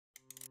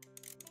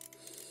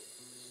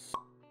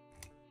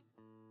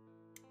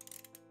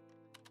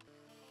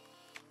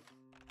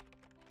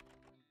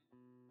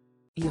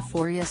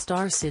Euphoria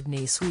star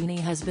Sydney Sweeney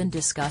has been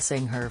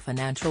discussing her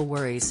financial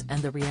worries and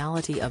the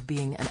reality of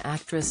being an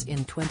actress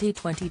in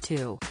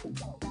 2022.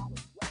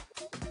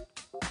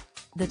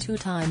 The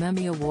two-time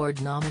Emmy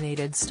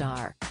Award-nominated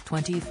star,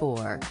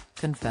 24,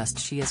 confessed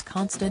she is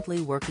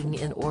constantly working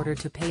in order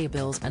to pay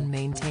bills and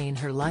maintain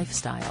her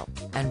lifestyle,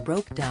 and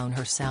broke down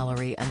her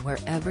salary and where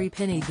every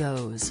penny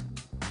goes.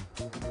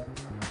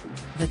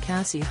 The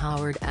Cassie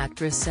Howard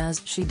actress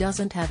says she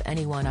doesn't have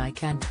anyone I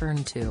can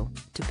turn to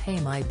pay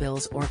my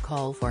bills or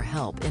call for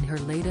help in her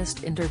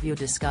latest interview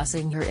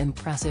discussing her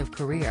impressive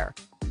career.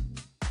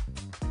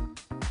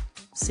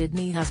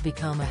 Sydney has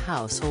become a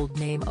household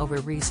name over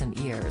recent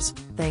years,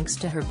 thanks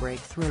to her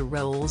breakthrough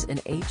roles in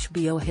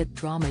HBO hit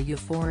drama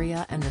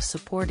Euphoria and a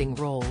supporting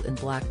role in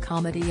black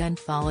comedy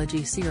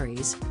anthology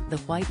series, The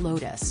White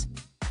Lotus.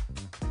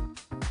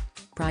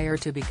 Prior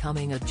to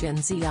becoming a Gen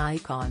Z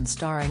icon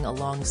starring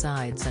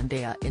alongside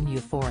Zendaya in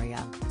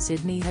Euphoria,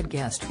 Sydney had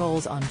guest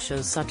roles on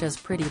shows such as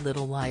Pretty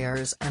Little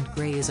Liars and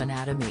Grey's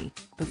Anatomy,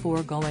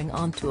 before going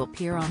on to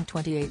appear on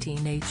 2018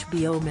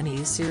 HBO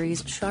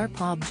miniseries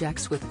Sharp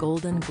Objects with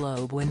Golden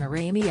Globe winner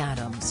Amy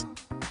Adams.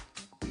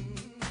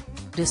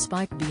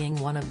 Despite being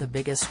one of the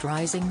biggest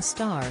rising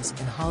stars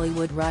in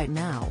Hollywood right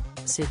now,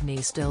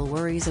 Sydney still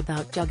worries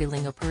about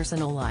juggling a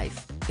personal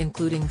life,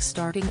 including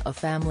starting a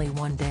family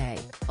one day,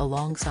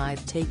 alongside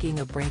taking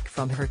a break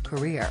from her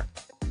career.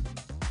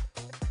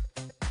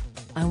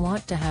 "I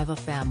want to have a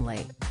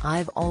family,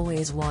 I've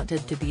always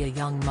wanted to be a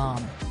young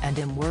mom, and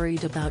am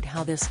worried about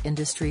how this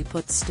industry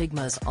puts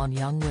stigmas on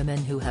young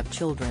women who have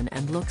children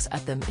and looks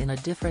at them in a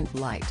different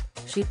light,"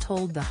 she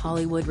told The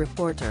Hollywood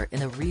Reporter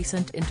in a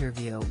recent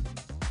interview.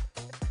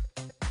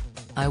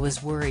 "I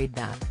was worried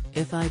that,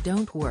 if I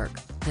don't work,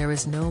 there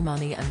is no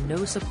money and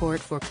no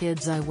support for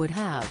kids I would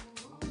have."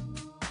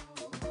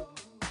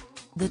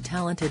 The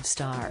talented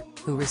star,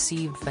 who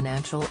received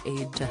financial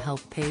aid to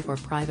help pay for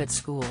private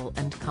school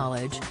and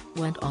college,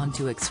 went on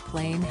to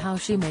explain how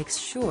she makes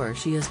sure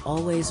she is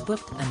always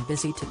booked and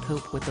busy to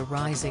cope with the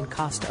rising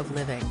cost of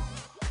living.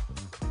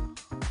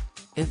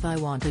 "If I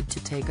wanted to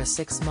take a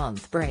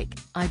 6-month break,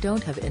 I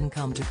don't have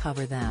income to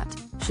cover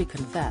that," she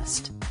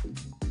confessed.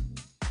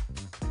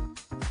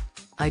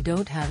 "I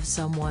don't have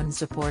someone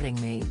supporting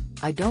me,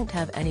 I don't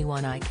have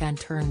anyone I can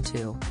turn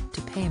to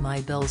pay my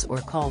bills or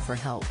call for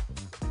help."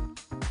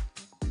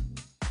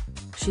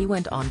 She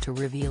went on to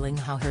revealing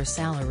how her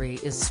salary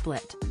is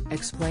split,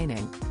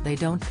 explaining, "They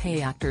don't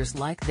pay actors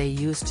like they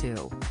used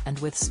to, and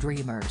with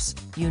streamers,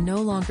 you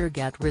no longer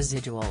get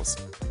residuals.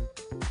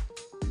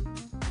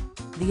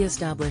 The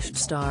established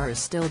stars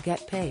still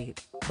get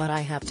paid, but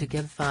I have to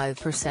give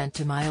 5%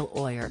 to my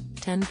lawyer,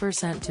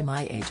 10% to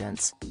my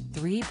agents,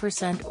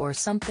 3% or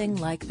something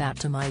like that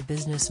to my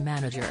business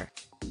manager.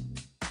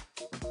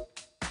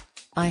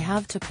 I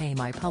have to pay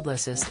my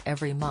publicist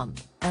every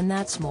month, and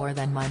that's more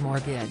than my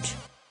mortgage."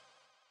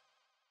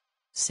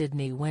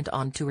 Sydney went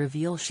on to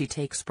reveal she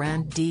takes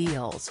brand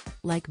deals,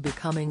 like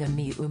becoming a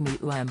Miu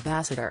Miu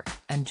ambassador,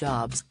 and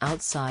jobs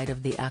outside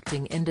of the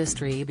acting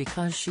industry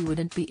because she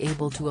wouldn't be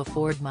able to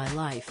afford my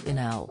life in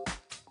LA.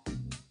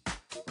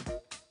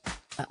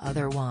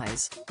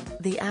 Otherwise,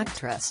 the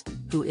actress,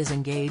 who is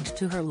engaged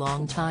to her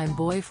longtime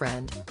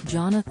boyfriend,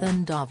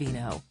 Jonathan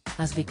Davino,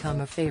 has become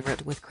a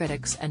favorite with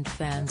critics and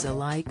fans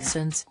alike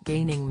since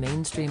gaining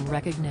mainstream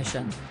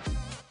recognition.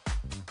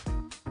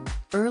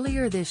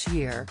 Earlier this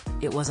year,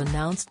 it was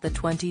announced the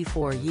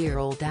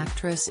 24-year-old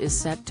actress is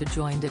set to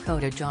join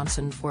Dakota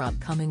Johnson for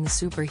upcoming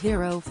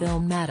superhero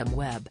film Madam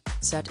Web,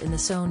 set in the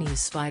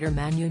Sony's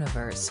Spider-Man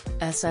universe,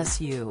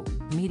 SSU,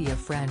 media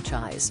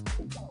franchise.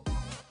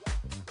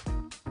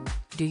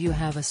 Do you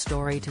have a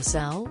story to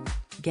sell?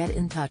 Get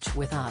in touch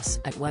with us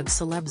at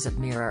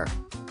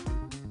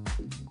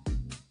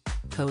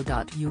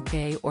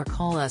webcelebsatmirror.co.uk or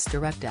call us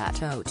direct at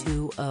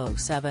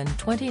 0207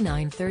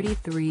 29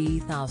 33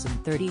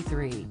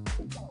 033.